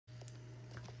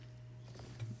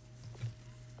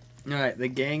Alright, the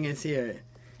gang is here.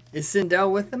 Is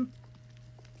Sindel with them?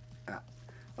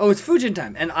 Oh, it's Fujin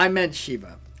time. And I meant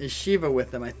Shiva. Is Shiva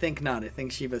with them? I think not. I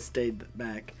think Shiva stayed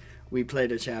back. We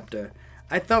played a chapter.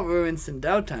 I thought we were in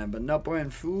Sindel time, but nope, we're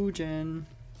in Fujin.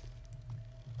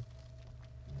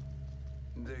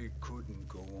 They couldn't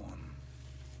go on.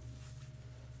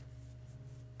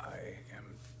 I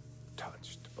am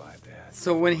touched by that.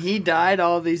 So when he died,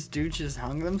 all these dudes just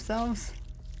hung themselves?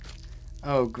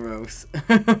 Oh, gross.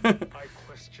 I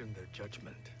question their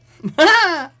judgment.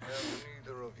 Have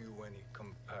neither of you any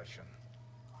compassion?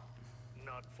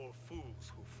 Not for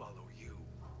fools who follow you.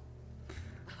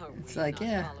 Are It's we like, not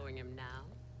yeah. following him now?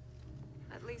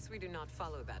 At least we do not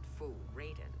follow that fool,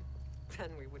 Raiden.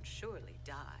 Then we would surely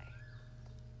die.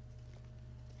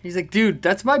 He's like, dude,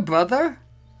 that's my brother?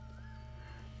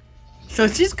 So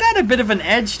she's got a bit of an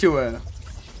edge to her.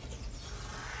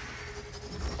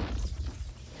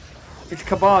 It's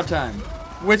Cabal time.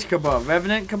 Which Cabal?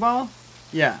 Revenant Cabal?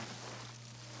 Yeah.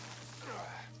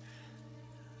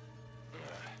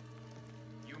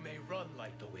 You may run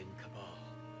like the wind, Cabal,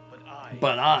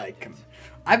 But I can.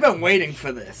 I've been waiting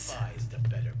for this. devised a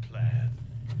better plan.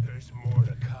 There's more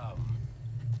to come.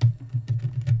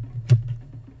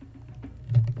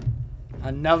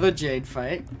 Another Jade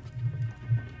fight.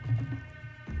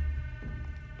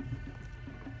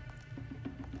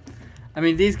 I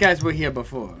mean, these guys were here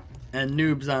before. And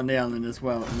Noob's on the island as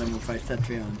well. And then we'll fight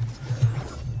Cetrion.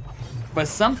 But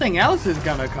something else is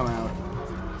gonna come out.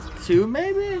 Two,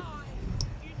 maybe?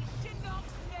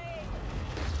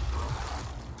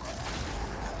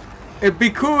 It'd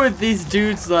be cool if these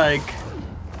dudes, like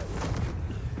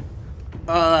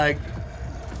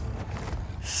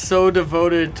so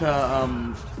devoted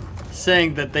to,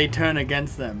 saying that they turn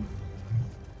against them.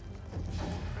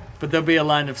 But there'll be a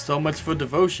line of so much for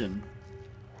devotion.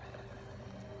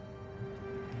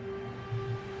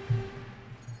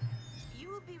 You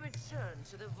will be returned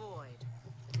to the void.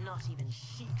 Not even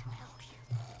she can help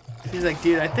you. He's like,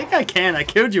 dude, I think I can. I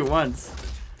killed you once.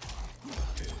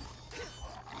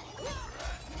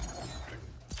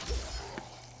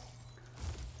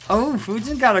 Oh,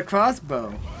 Fujin got a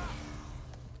crossbow.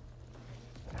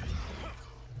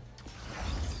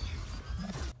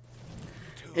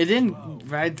 It didn't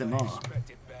ride them off.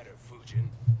 Expected better, Fujin.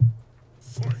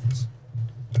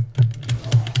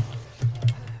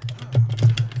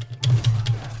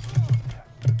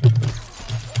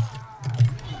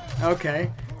 Okay,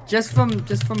 just from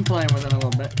playing with him a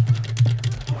little bit.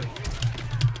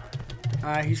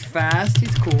 He's fast.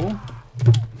 He's cool.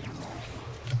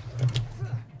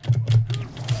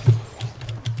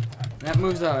 That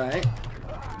move's alright.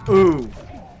 Ooh,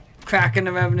 cracking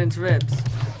the Revenant's ribs.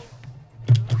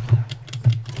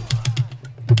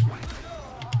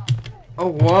 Oh,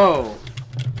 whoa.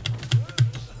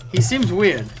 He seems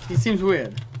weird. He seems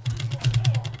weird.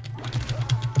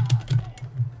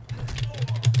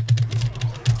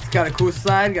 He's got a cool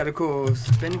slide, got a cool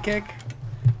spin kick.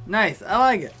 Nice, I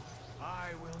like it. I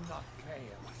will not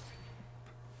fail.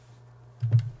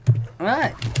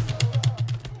 Alright.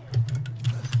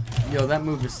 Yo, that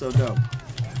move is so dope.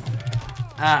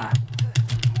 Ah.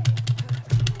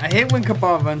 I hate when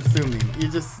Cabal runs through me. You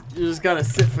just gotta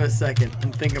sit for a second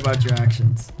and think about your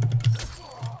actions.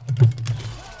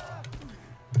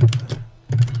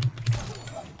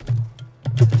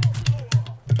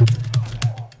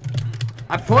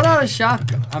 I pulled out a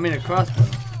shotgun. I mean a crossbow.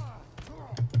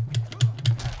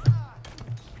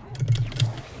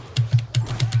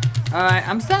 Alright,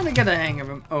 I'm starting to get a hang of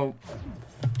him. Oh.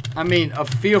 I mean, a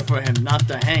feel for him, not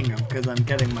the hang of, because I'm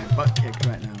getting my butt kicked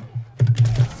right now.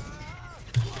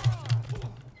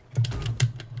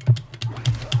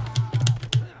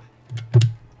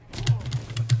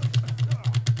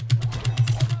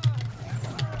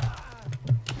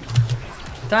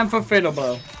 Time for Fatal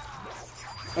Blow.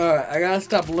 Alright, I gotta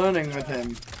stop learning with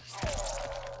him.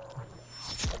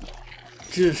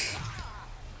 Just.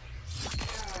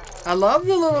 I love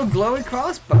the little glowy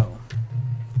crossbow.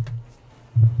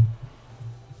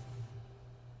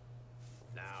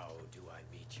 Now do I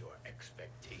meet your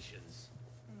expectations?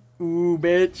 Ooh,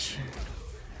 bitch.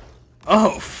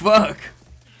 Oh, fuck.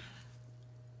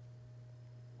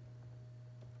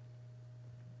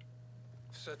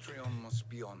 Cetrion must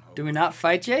be on hold. Do we not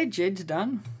fight Jade? Jade's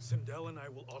done. Sindel and I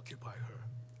will occupy her.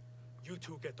 You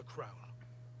two get the crown.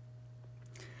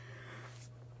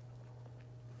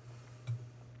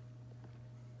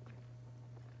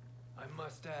 I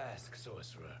must ask,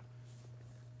 sorcerer.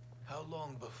 How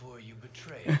long before you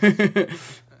betray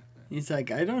us? He's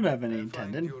like, I don't have any I find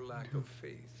intended. your lack of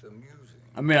faith amusing.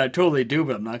 I mean, I totally do,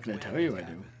 but I'm not gonna tell you I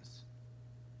do.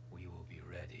 We will be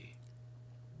ready.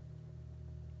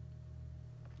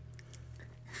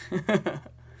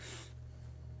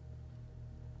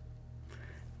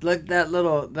 Look that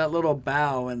little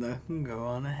bow and the go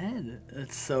on ahead.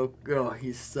 It's so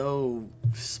he's so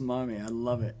smarmy. I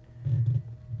love it.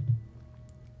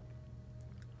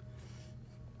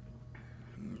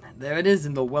 There it is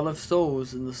in the Well of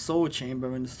Souls, in the Soul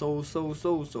Chamber, in the Soul.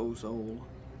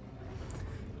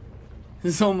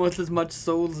 It's almost as much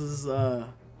souls as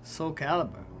Soul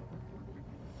Calibur.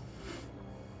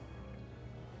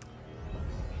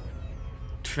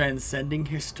 Transcending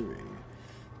history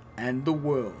and the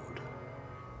world,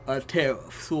 a tale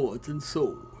of swords and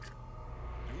souls,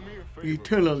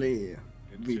 eternally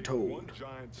retold.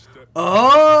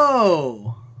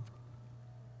 Oh!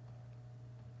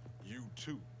 You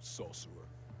too, sorcerer.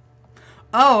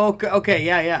 Oh, okay,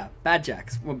 yeah. Bad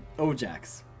Jacks. Well,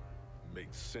 Jacks.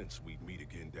 Makes sense we'd meet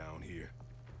again down here.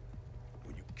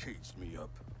 When you caged me up,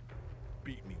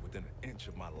 beat me within an inch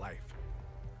of my life.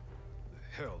 The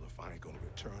hell if I ain't gonna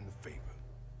return the favor.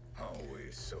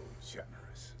 Always so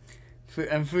generous.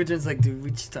 And Fujin's like, dude,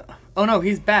 we just... Oh no,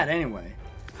 he's bad anyway.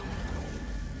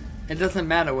 It doesn't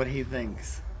matter what he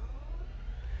thinks.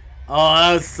 Oh,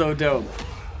 that was so dope.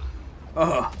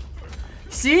 Oh.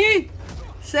 See?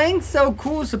 Saying's so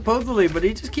cool supposedly, but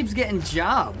he just keeps getting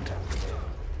jobbed.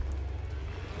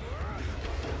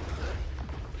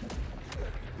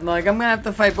 Like, I'm gonna have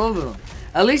to fight both of them.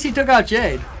 At least he took out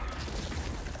Jade.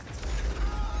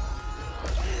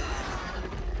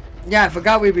 Yeah, I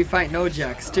forgot we'd be fighting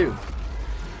Ojax too.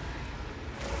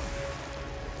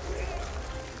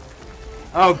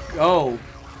 Oh no.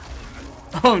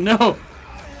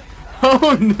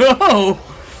 Oh no.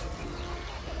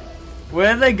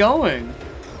 Where are they going?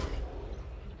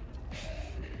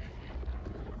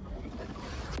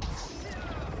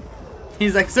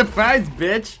 He's like, surprise,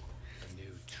 bitch.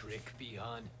 New trick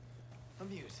beyond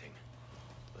amusing,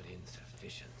 but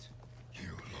insufficient.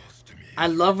 You lost to me. I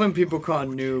love when people call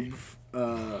noob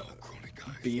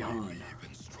Bihan.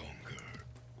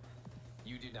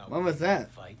 You did not When was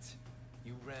that? fight.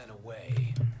 You ran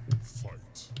away.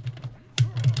 Fight.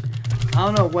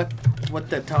 I don't know what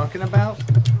they're talking about.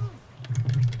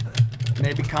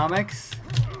 Maybe comics?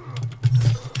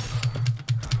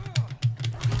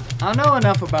 I don't know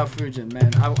enough about Fujin,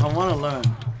 man. I want to learn.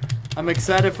 I'm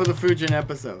excited for the Fujin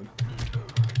episode.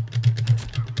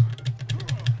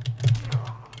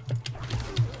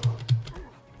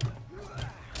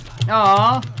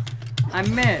 Aw, I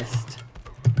missed.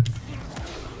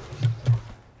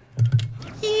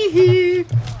 Hee hee.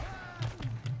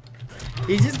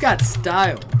 He just got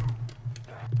style.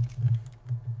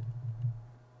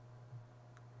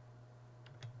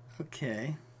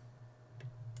 Okay.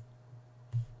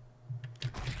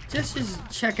 Just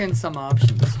checking some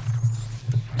options.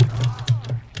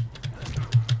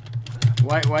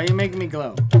 Why are you making me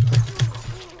glow?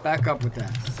 Back up with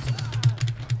that.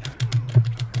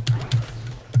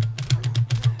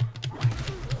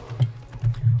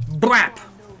 Brap!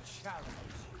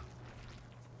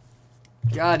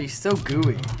 God, he's so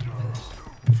gooey.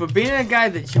 For being a guy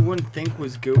that you wouldn't think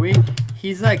was gooey,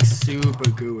 he's like super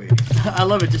gooey. I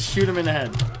love it, just shoot him in the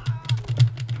head.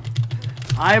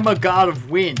 I am a god of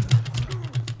wind.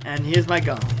 And here's my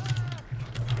gun.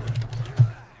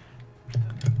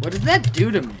 What does that do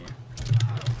to me?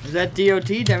 Is that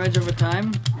DOT, damage over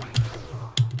time?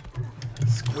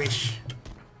 Squish.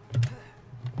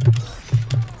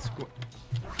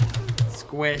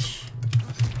 Squish.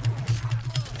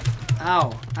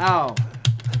 Ow. Ow.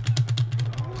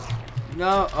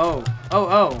 No. Oh.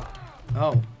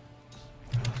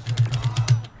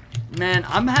 Man,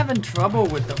 I'm having trouble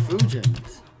with the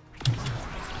Fujins.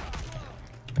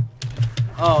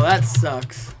 Oh, that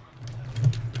sucks.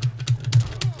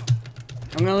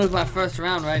 I'm gonna lose my first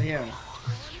round right here.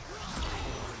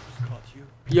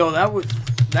 Yo, that was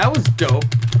dope.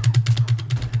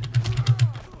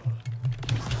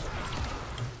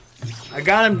 I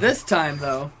got him this time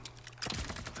though.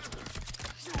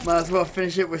 Might as well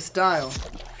finish it with style.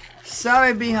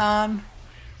 Sorry, Bihan,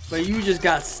 but you just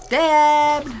got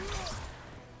stabbed.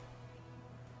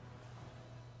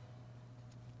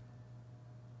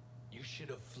 You should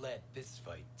have fled this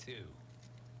fight too.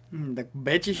 The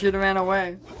bitch you should have ran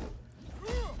away.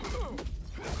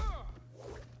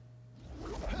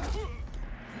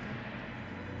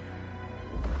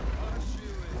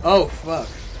 Oh fuck.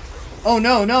 Oh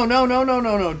no.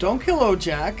 Don't kill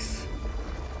Ojax.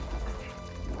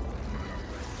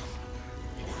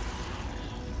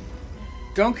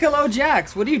 Don't kill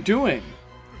Ojax. What are you doing?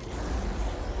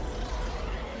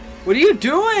 What are you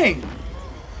doing?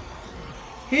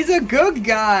 He's a good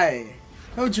guy.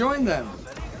 He'll join them.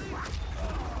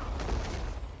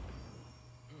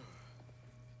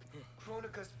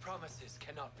 Kronika's promises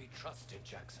cannot be trusted,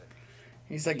 Jackson.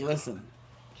 He's like, listen.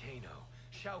 Kano,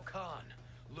 Shao Kahn,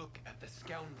 look at the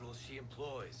scoundrels she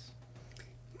employs.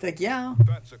 It's like, yeah.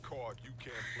 That's a card you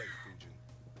can't play,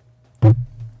 Fujin.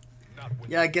 Not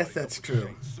when Yeah, I you guess fight that's up true. with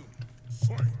Shang Tsung.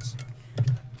 Fight.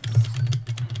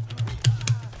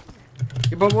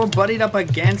 Yeah, but we're buddied up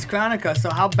against Kronika, so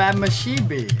how bad must she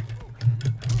be?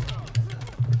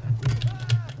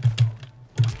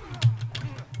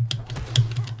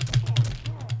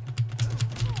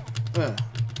 Ugh.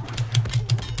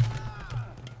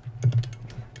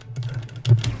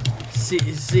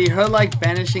 See, her like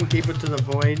banishing people to the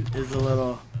void is a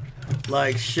little,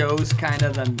 like, shows kind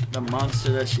of the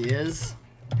monster that she is.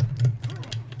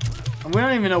 And we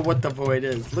don't even know what the void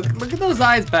is. Look at those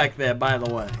eyes back there, by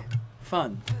the way.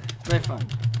 Fun. Very fun.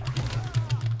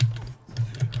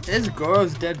 There's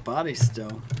Goro's dead body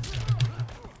still.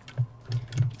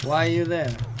 Why are you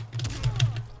there?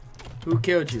 Who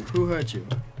killed you? Who hurt you?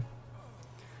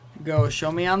 Go,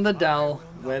 show me on the Dell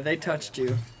where they touched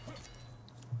you.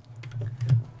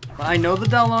 I know the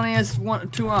Dell only has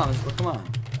 2 arms, but come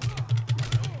on.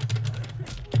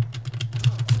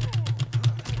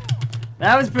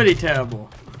 That was pretty terrible.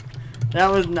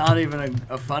 That was not even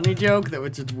a funny joke, that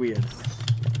was just weird.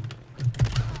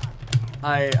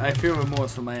 I feel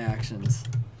remorse for my actions.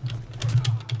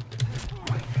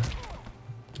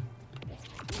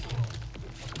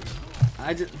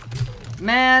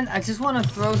 Man, I just want to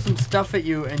throw some stuff at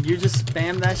you and you just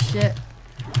spam that shit.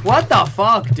 What the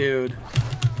fuck, dude?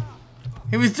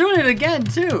 He was doing it again,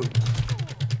 too.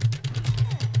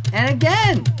 And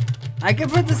again. I can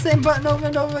put the same button over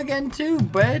and over again, too,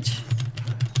 bitch.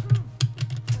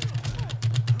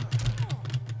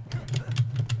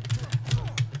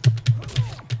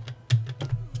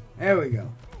 There we go.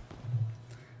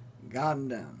 Got him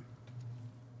down.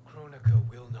 Kronika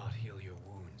will not heal your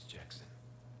wounds, Jackson.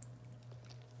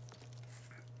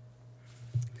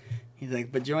 He's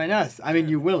like, but join us. I mean,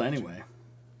 you will anyway.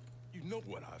 You know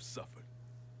what I've suffered.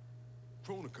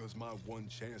 Kronika's my one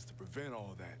chance to prevent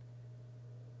all that.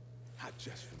 Not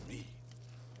just for me,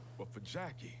 but for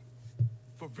Jackie,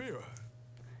 for Vera.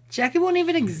 Jackie won't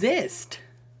even exist.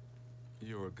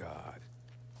 You're a god.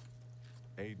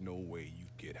 Ain't no way you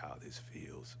get how this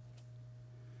feels.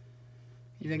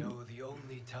 You think? know the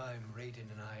only time Raiden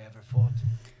and I ever fought?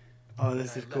 Oh,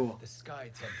 this is When I cool. left the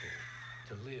Sky Temple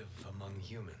to live among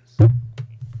humans.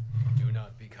 Do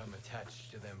not become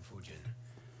attached to them, Fujin.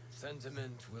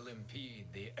 Sentiment will impede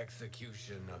the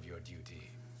execution of your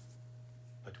duty.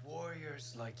 But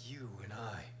warriors like you and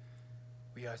I,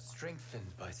 we are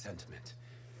strengthened by sentiment.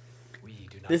 We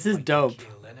do not This is fight to dope.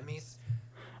 kill enemies.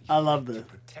 We I love fight to this.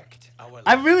 protect our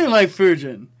I really lives. like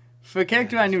Fujin. For a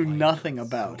character I That is knew why it nothing hurts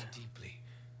about. So deeply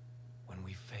when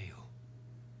we fail.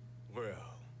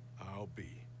 Well, I'll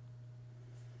be.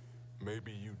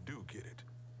 Maybe you do get it.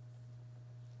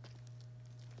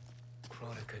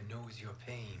 Kronika knows your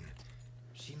pain.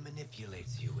 She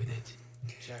manipulates you with it.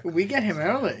 Jack We get him is on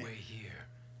early. the way here.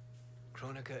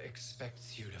 Kronika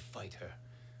expects you to fight her.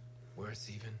 Worse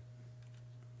even,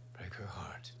 break her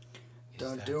heart. Is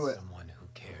Don't that do it. someone who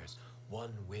cares one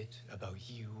whit about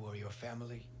you or your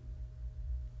family?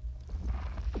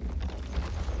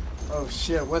 Oh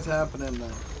shit, what's happening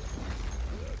there?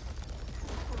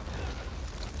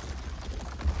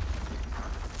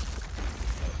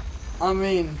 I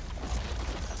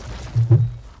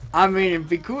mean, it'd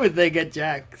be cool if they get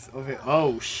Jax over here.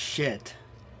 Oh shit.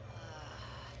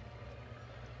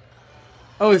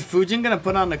 Oh, is Fujin gonna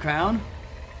put on the crown?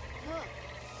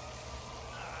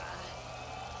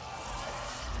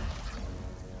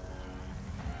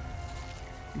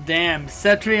 Damn,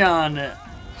 Cetrion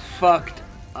fucked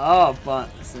up on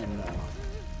Simba.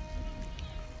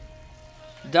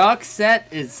 Dark Set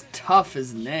is tough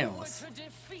as nails. To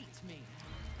defeat me.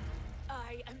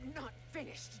 I am not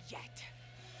finished yet.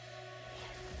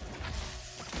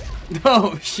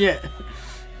 Oh shit.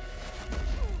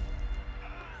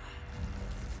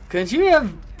 Couldn't you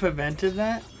have prevented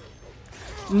that?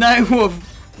 Nightwolf,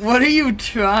 what are you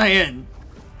trying?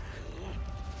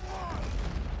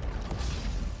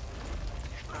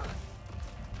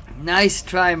 Nice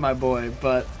try, my boy,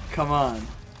 but come on.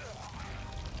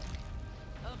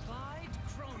 Abide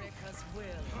Kronika's will.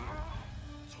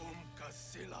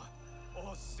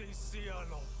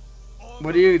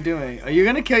 What are you doing? Are you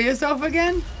gonna kill yourself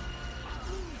again?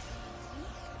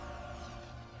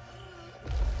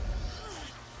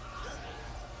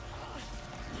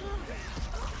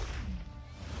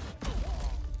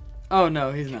 Oh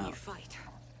no, he's Can you not. fight?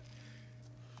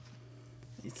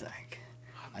 He's like,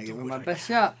 I give him my best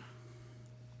shot.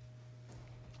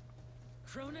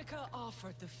 Kronika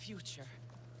offered the future.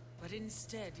 But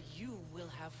instead, you will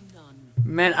have none.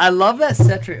 Man, I love that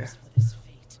Cetria. For this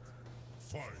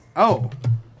fate. Oh.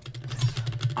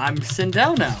 I'm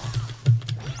Sindel now.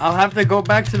 I'll have to go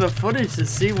back to the footage to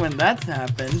see when that's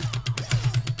happened.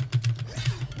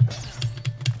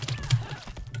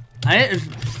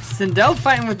 Sindel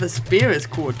fighting with the spear is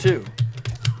cool too.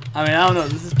 I mean, I don't know.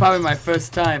 This is probably my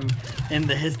first time in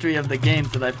the history of the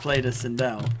games that I played as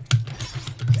Sindel.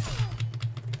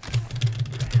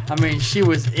 I mean, she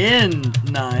was in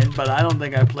 9, but I don't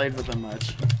think I played with her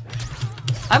much.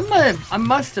 I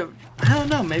must have. I don't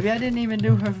know. Maybe I didn't even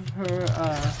do her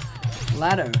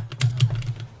ladder.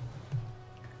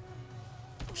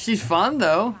 She's fun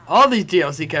though. All these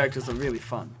DLC characters are really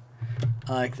fun.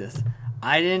 I like this.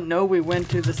 I didn't know we went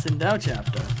to the Sindel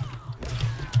chapter.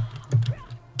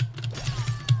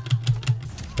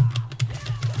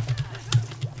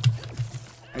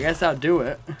 I guess I'll do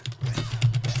it.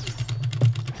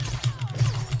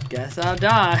 Guess I'll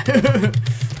die.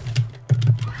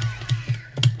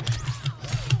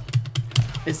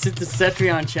 It's just a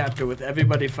Cetrion chapter with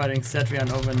everybody fighting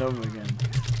Cetrion over and over again.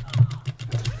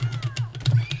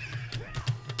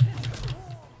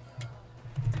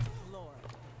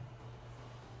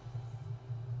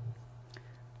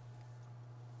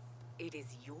 It is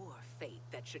your fate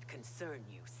that should concern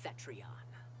you, Cetrion.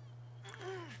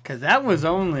 Cause that was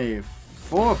only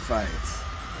 4 fights.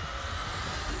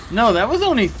 No, that was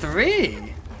only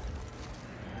 3.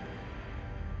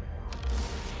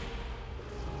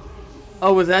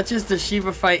 Oh, was that just a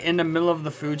Shiva fight in the middle of the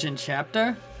Fujin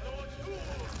chapter?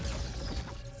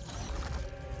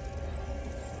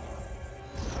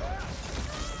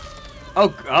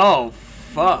 Oh,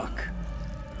 fuck.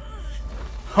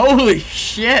 Holy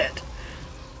shit.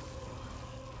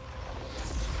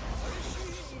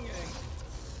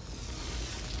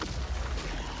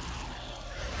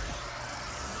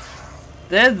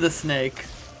 There's the snake.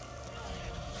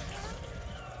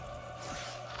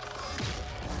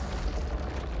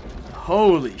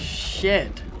 Holy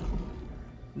shit.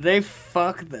 They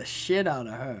fucked the shit out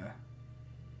of her.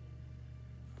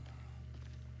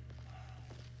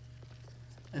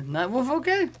 Isn't that wolf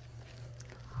okay?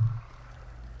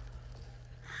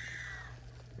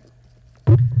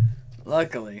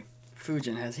 Luckily,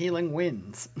 Fujin has healing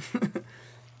winds.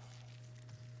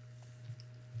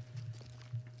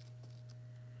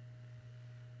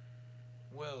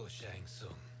 Well, Shang Tsung,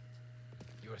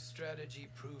 your strategy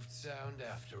proved sound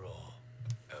after all.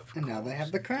 And now they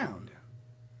have the crown.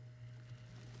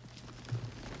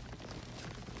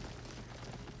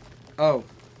 Oh.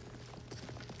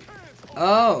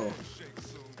 Oh.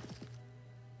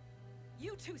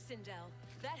 You too, Sindel.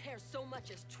 That hair so much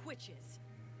as twitches.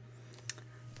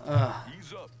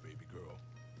 Ease up, baby girl.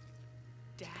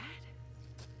 Dad?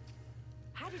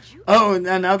 How did you... Oh,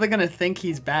 now they're gonna think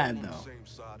he's bad, though. Same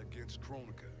side against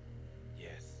Kronika.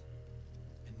 Yes.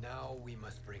 And now we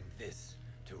must bring this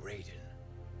to Raiden.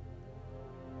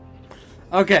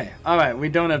 Okay, alright, we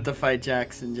don't have to fight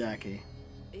Jax and Jackie.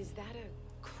 Is that a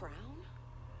crown?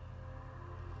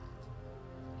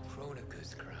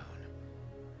 Kronika's crown.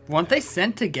 Weren't they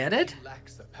sent to get it? He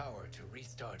lacks the power to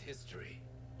restart history.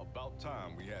 About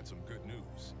time we had some good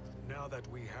news. Now that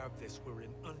we have this, we're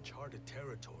in uncharted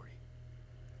territory.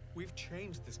 We've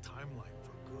changed this timeline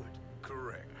for good.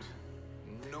 Correct.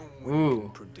 No one Ooh. can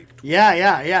predict what's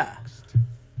Yeah. next.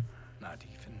 Not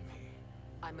even me.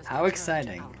 I must How return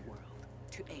exciting. to Outworld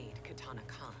to aid Katana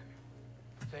Khan.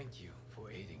 Thank you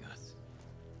for aiding us.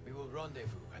 We will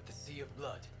rendezvous at the Sea of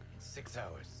Blood in 6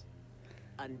 hours.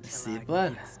 Until See our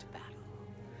blood. next battle.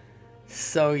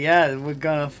 So yeah, we're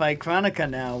gonna fight Kronika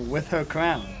now with her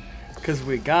crown. Cause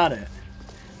we got it.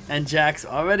 And Jack's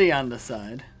already on the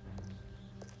side.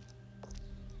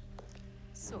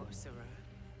 Sorcerer.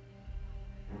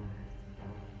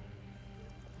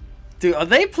 Dude, are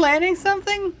they planning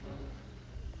something?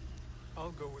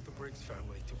 I'll go with the Briggs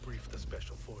family to brief the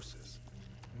special forces.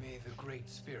 May the Great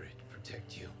Spirit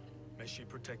protect you. May she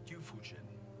protect you, Fujin,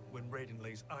 when Raiden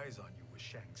lays eyes on you with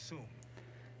Shang Tsung.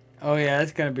 Oh yeah,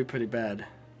 that's gonna be pretty bad.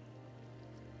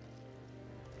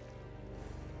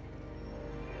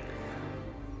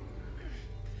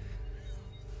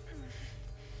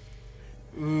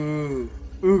 Ooh,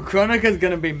 Kronika's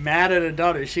gonna be mad at her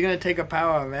daughter. Is she gonna take her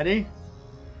power already?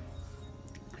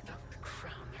 Without the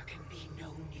crown, there can be no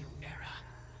new era.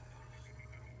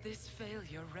 This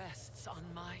failure rests on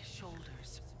my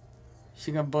shoulders.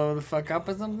 She gonna blow the fuck up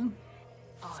or something?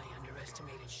 I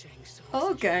underestimated Shang Tsung's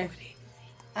Okay. ingenuity.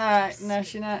 Alright, no,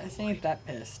 she ain't that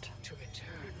pissed. To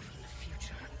return from the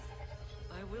future.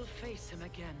 I will face him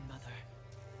again, Mother.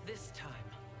 This time,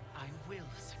 I will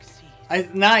succeed.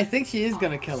 I think she is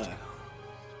gonna kill her.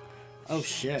 Oh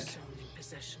shit. Shown in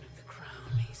possession of the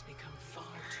crown, he's become far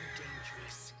too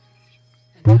dangerous.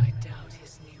 And I doubt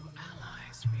his new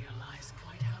allies realize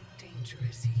quite how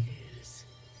dangerous he is.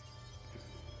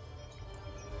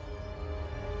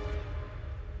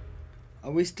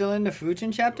 Are we still in the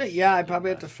Fujin chapter? Yeah, I probably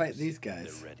have to fight these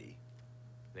guys. They're ready.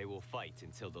 They will fight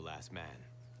until the last man.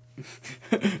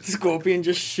 Scorpion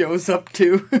just shows up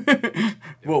too.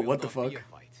 Whoa, what the fuck? Be a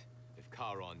fight if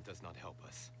Charon does not help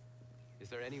us. Is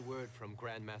there any word from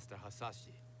Grandmaster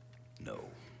Hasashi? No.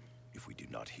 If we do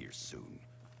not hear soon,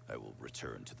 I will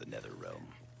return to the Nether Realm.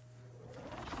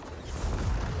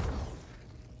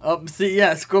 Oh, see,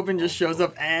 yeah, Scorpion just shows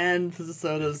up, and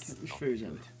so does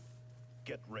Fujin.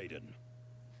 Get Raiden.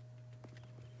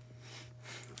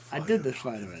 I did this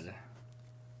fight already.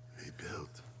 He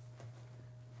built.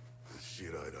 The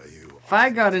Shirai Ryu.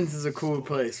 Fire Gardens is a cool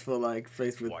place for, like,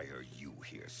 place with Why are you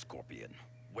here, Scorpion?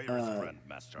 Where is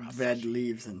Grandmaster Hasashi? red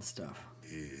leaves and stuff.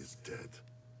 He is dead.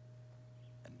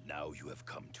 And now you have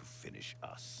come to finish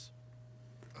us.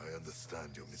 I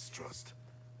understand your mistrust,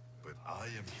 but I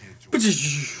am here to.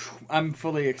 I'm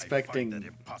fully I find that expecting.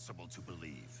 impossible to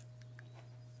believe.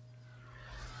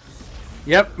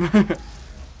 Yep.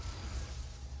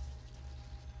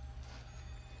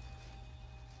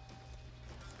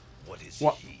 What is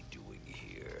What? he doing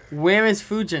here? Where is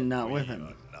Fujin not with him?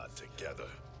 We are not together.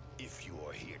 If you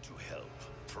are here to help,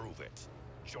 prove it.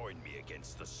 Join me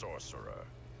against the sorcerer.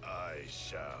 I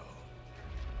shall.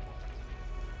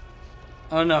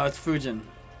 Oh no, it's Fujin.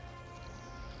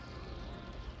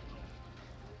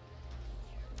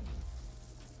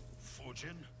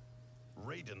 Fujin?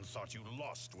 Raiden thought you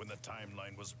lost when the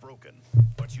timeline was broken,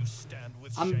 but you stand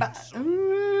with I'm Shang back.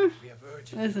 Tsung. We have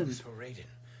urgent Listen. news for Raiden.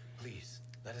 Please,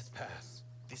 let us pass.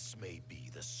 This may be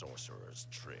the sorcerer's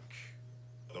trick.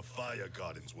 The Fire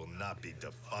Gardens will not be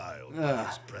defiled by Ugh.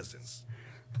 his presence.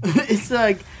 It's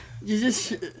like you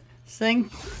just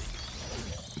saying.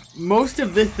 Most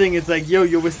of this thing is like, yo,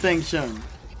 you're with Shang Tsung.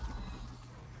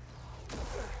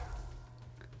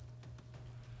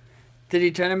 Did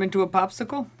he turn him into a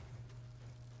popsicle?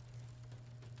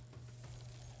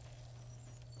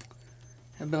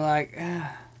 I'd be like,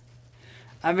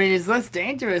 I mean, it's less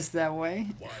dangerous that way.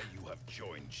 Why you have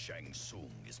joined Shang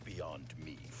Tsung is beyond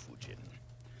me, Fujin.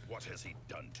 What has he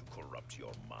done to corrupt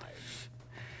your mind?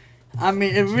 I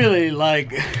mean, it really,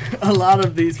 like, a lot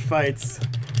of these fights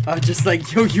are just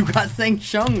like, yo, you got Shang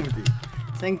Tsung with you.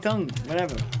 Shang Tsung,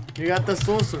 whatever. You got the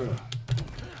sorcerer.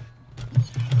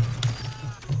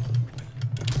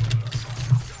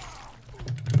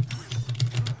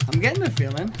 I'm getting the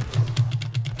feeling.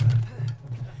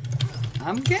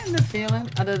 I'm getting the feeling.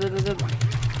 I don't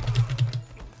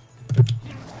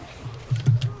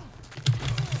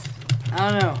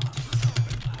know.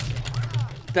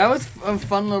 That was a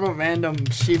fun little random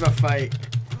Shiva fight.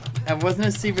 It wasn't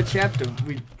a Shiva chapter.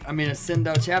 I mean a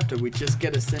Sindel chapter. We just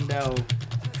get a Sindel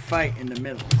fight in the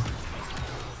middle.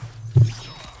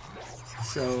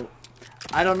 So,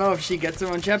 I don't know if she gets her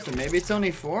own chapter. Maybe it's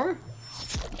only 4?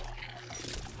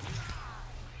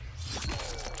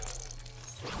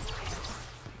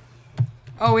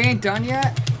 Oh, we ain't done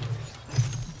yet?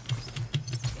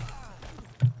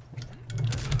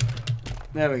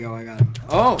 There we go, I got him.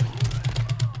 Oh!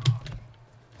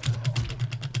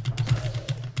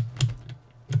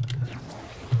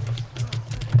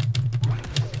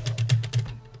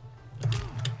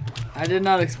 I did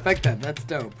not expect that. That's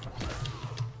dope.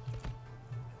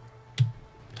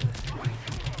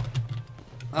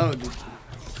 Oh,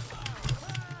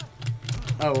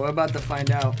 oh, we're about to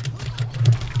find out.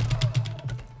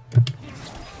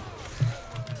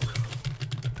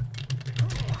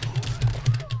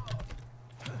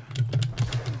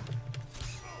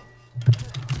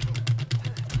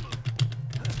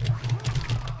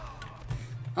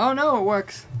 Oh no, it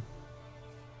works.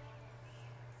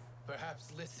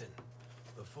 Perhaps listen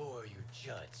before you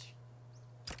judge.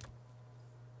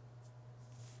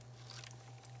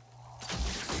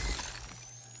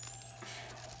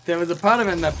 There was a part of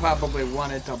him that probably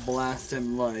wanted to blast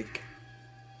him, like,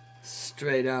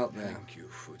 straight out there. Thank you,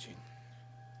 Fujin.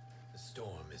 The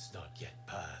storm is not yet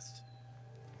past.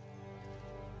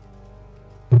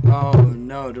 Oh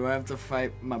no, do I have to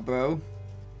fight my bro?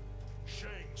 Shang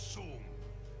Tsung.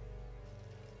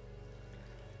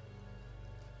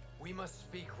 We must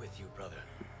speak with you, brother.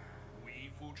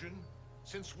 We, Fujin?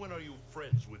 Since when are you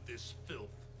friends with this filth?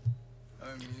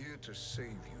 I'm here to save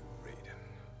you,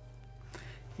 Raiden.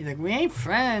 He's like, we ain't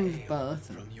friends, Hail but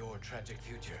listen. from your tragic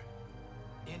future.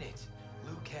 In it,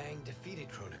 Liu Kang defeated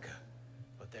Kronika,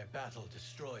 but their battle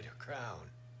destroyed her crown.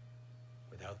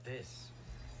 Without this,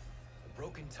 a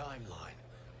broken timeline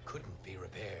couldn't be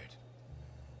repaired.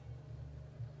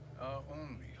 Our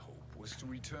only hope was to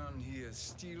return here,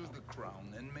 steal the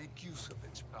crown, and make use of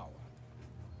its power.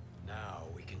 Now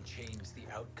we can change the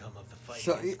outcome of the fight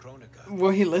So, against Kronika.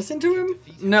 will he listen to him?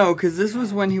 No, because this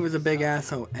was when he was a big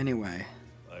asshole anyway.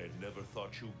 I had never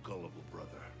thought you gullible, brother.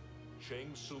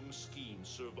 Shang Tsung's schemes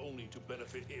serve only to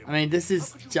benefit him. I mean, this is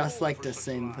How could you just fall like for the such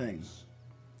same lies? thing.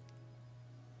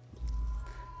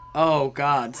 Oh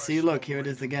god, see, look, here it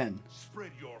is again.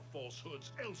 Spread your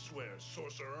falsehoods elsewhere,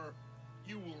 sorcerer.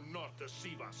 You will not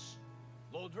deceive us.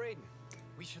 Lord Raiden,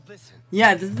 we should listen.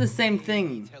 Yeah, this is the same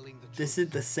thing. This is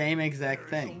the same exact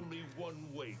There is thing. only one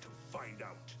way to find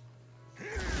out.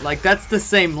 Like, that's the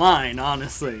same line,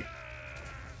 honestly.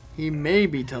 He may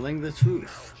be telling the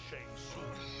truth. Shang Tsung,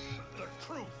 the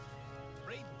truth.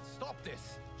 Raiden, stop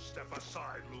this. Step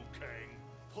aside, Liu Kang.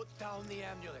 Put down the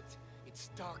amulet. Its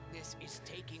darkness is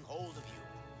taking hold of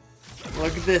you.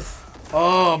 Look at this.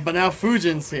 Oh, but now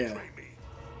Fujin's here. Betray me.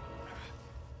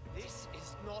 This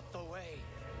is not the way.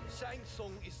 Shang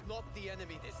Tsung is not the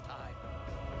enemy this time.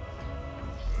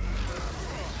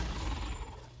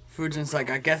 Fujin's like,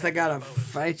 I guess I gotta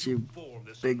fight you, Form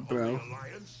this big unholy bro.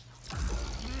 alliance.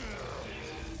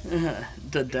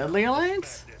 The Deadly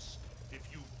Alliance? Madness. If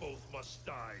you both must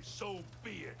die, so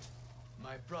be it.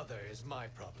 My brother is my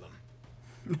problem.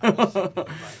 I will support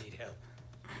if I need help.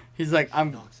 He's like,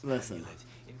 Knocks the listen. amulet,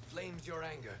 inflames your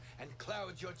anger and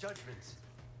clouds your judgments.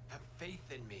 Have faith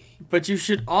in me. But you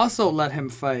should also let him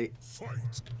fight.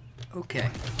 Fight. Okay.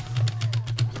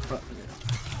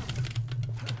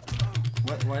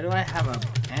 But, why do I have an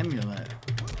amulet?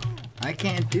 I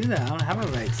can't do that. I don't have a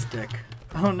right stick.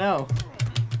 Oh no.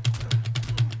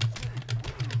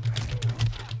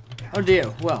 Oh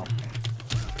dear. Well.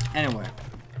 Anyway.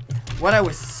 What I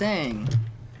was saying.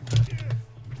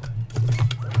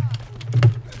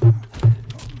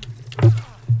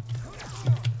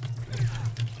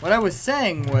 What I was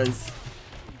saying was,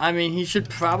 I mean, he should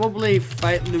probably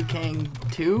fight Liu Kang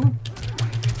too,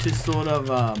 to sort of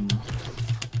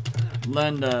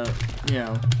learn to, you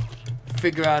know,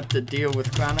 figure out the deal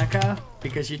with Kronika,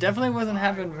 because he definitely wasn't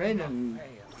having Raiden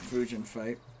Fujin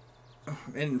fight.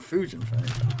 In Fujin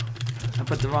fight. I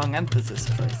put the wrong emphasis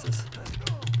places.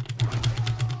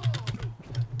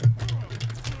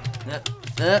 Look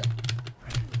at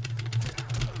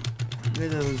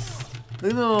those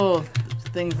little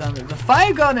things on there. The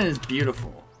fire garden is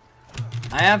beautiful.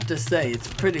 I have to say, it's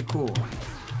pretty cool.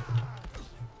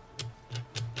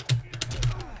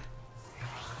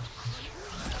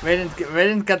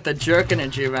 Raiden's got the jerk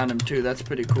energy around him too. That's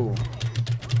pretty cool.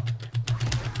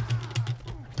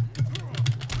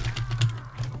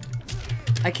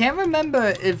 I can't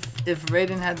remember if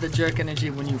Raiden had the jerk energy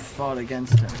when you fought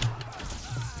against him.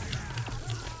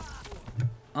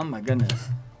 Oh my goodness.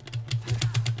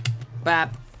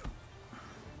 Bap.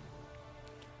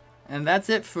 And that's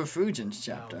it for Fujin's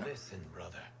chapter. Now listen,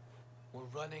 brother. We're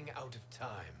running out of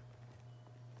time.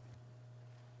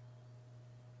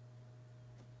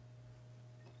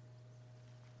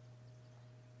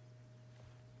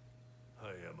 I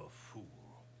am a fool.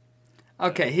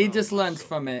 Okay, he just learns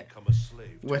from it Become a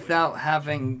slave to without it.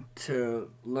 having to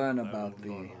learn I about will the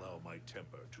not allow my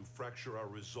temper to fracture our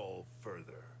resolve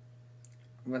further.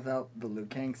 without the Liu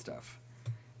Kang stuff.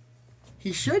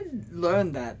 He should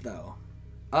learn that though.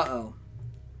 Uh-oh.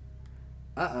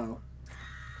 Uh-oh.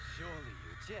 Surely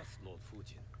you jest, Lord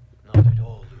Fujin. Not at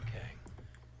all, Liu Kang.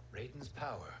 Raiden's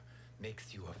power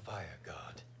makes you a fire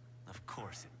god. Of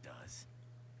course it does.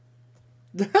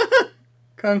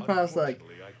 Kung Pao's like,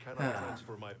 Unfortunately, I cannot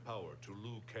transfer my power to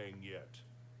Liu Kang yet.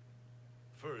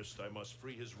 First, I must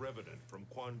free his revenant from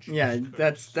Quan Chi's yeah,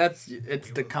 curse. it's We the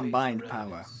will face combined the power.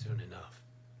 remnants soon enough.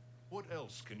 What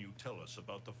else can you tell us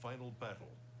about the final battle?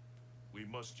 We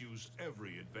must use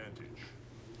every advantage.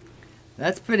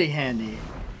 That's pretty handy.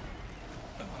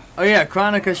 Oh yeah,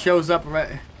 Kronika shows up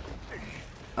right.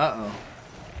 Uh-oh.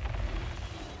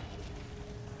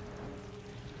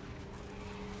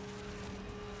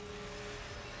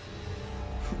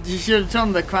 You should have told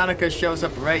him that Kronika shows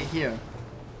up right here.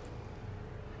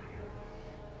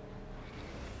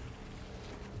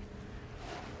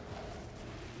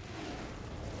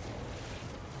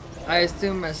 I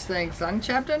assume a Shang Tsung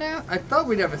chapter now? I thought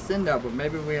we'd have a Sindel, but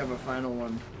maybe we have a final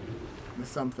one with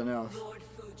something else. Lord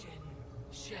Fujin,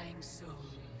 Shang Tsung,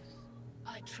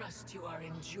 I trust you are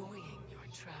enjoying your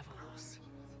travels.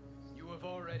 You have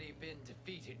already been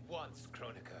defeated once,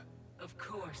 Kronika. Of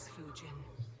course, Fujin.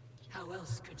 How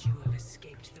else could you have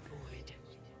escaped the void?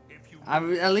 If you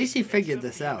At least he figured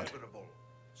this out. inevitable,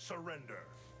 surrender.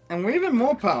 And we're even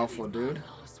more powerful, My dude.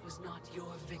 loss was not your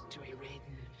victory, Raiden.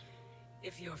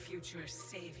 If your future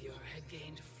savior had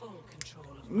gained full control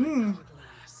of my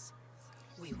hourglass,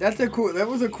 We That's a would cool. not That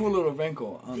was a be cool here. little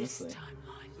wrinkle, This honestly.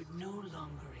 timeline would no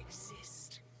longer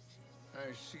exist.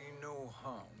 I see no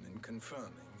harm in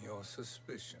confirming your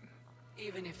suspicion.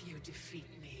 Even if you defeat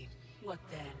me, what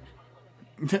then?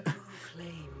 Who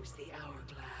claims the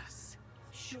hourglass?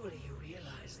 Surely you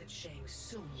realize that Shang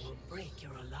Tsung will break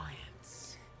your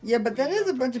alliance. Yeah, but that is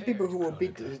a bunch of people who will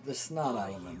beat the snot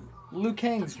out of him. Liu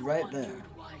Kang's Have you right there. wondered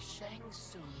why Shang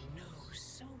Tsung knows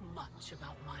so much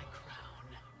about my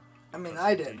crown? I mean,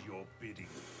 I did. Your bidding,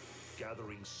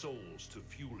 gathering souls to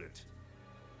fuel it.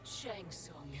 Shang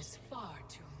Tsung is far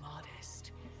too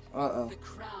modest. Uh-oh. The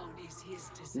crown is his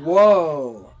design.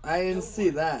 Whoa! I didn't No see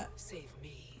one, that. save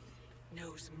me,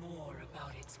 knows more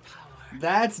about its power.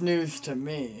 That's news to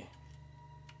me.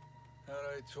 Had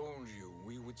I told you,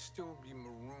 we would still be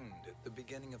marooned at the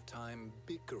beginning of time,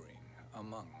 bickering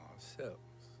among ourselves.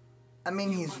 I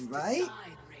mean, You he's must right.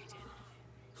 decide, Raiden.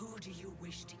 Who do you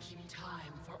wish to keep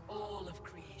time for all of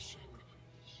creation?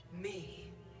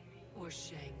 Me or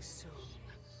Shang Tsung?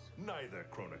 Neither,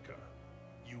 Kronika.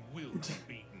 You will be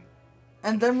beaten.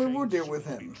 And then we Shang will deal Tsung with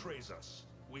him. betrays us.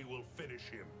 We will finish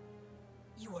him.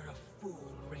 You are a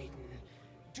fool, Raiden.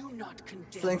 Do not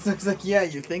condemn. Shang Tsung's like, yeah,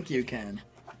 you think you can.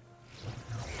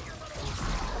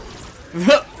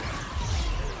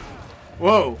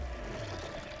 Whoa.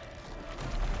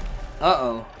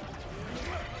 Uh-oh.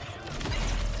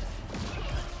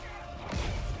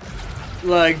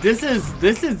 Like, this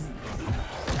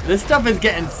stuff is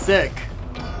getting sick.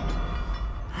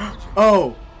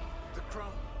 Oh. The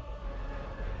crown.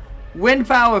 Wind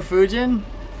power, Fujin.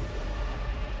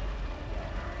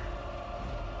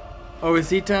 Oh, is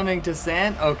he turning to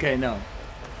sand? Okay, no.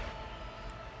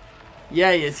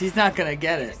 Yeah, he is. He's not gonna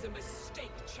get it. It's a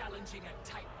mistake challenging a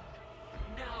Titan.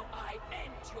 Now I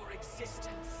end your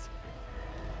existence.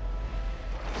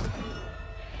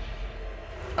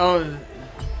 Oh.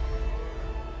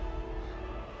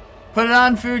 Put it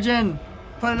on, Fujin.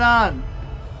 Put it on.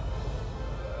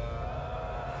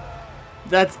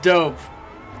 That's dope.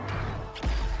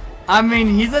 I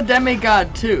mean, he's a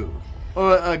demigod too,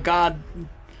 or a god.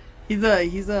 He's a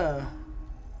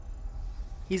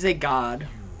god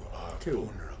too.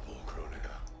 Vulnerable,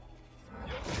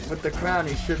 Kronika. With the crown,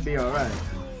 he should be all right.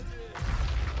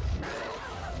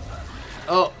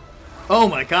 Oh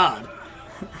my God.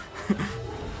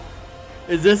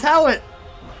 Is this how it?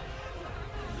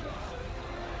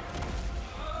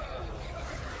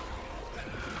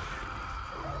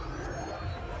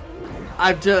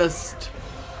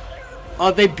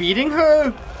 Are they beating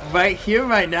her right here,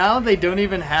 right now? They don't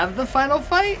even have the final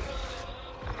fight?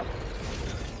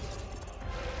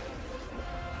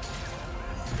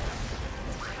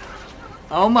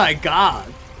 Oh my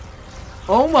God.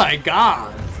 Oh my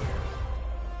God.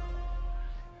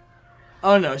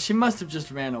 Oh no, she must have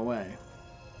just ran away.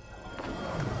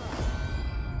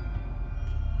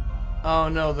 Oh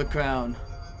no, the crown.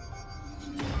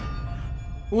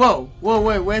 Whoa, whoa,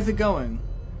 wait, where's it going?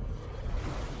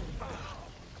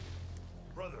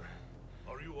 Brother,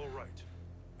 are you all right?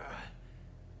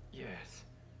 Yes.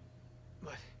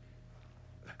 But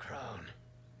the crown.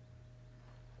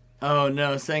 Oh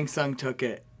no, Shang Tsung took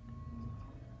it.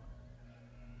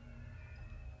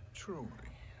 Truly,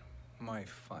 my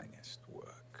finest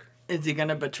work. Is he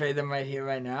gonna betray them right here,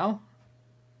 right now?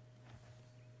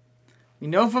 We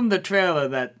know from the trailer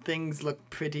that things look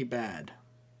pretty bad.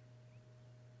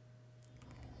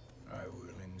 I will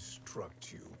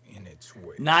instruct you in its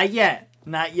way. Not yet.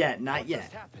 Not yet. Not What yet.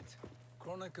 just happened?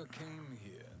 Kronika came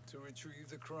here to retrieve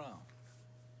the crown.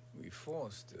 We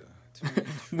forced her to retreat.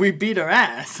 We beat her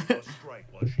ass. Must strike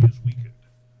while she is weakened.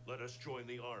 Let us join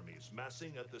the armies,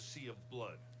 massing at the Sea of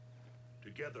Blood.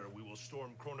 Together we will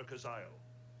storm Kronika's Isle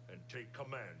and take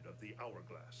command of the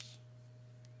Hourglass.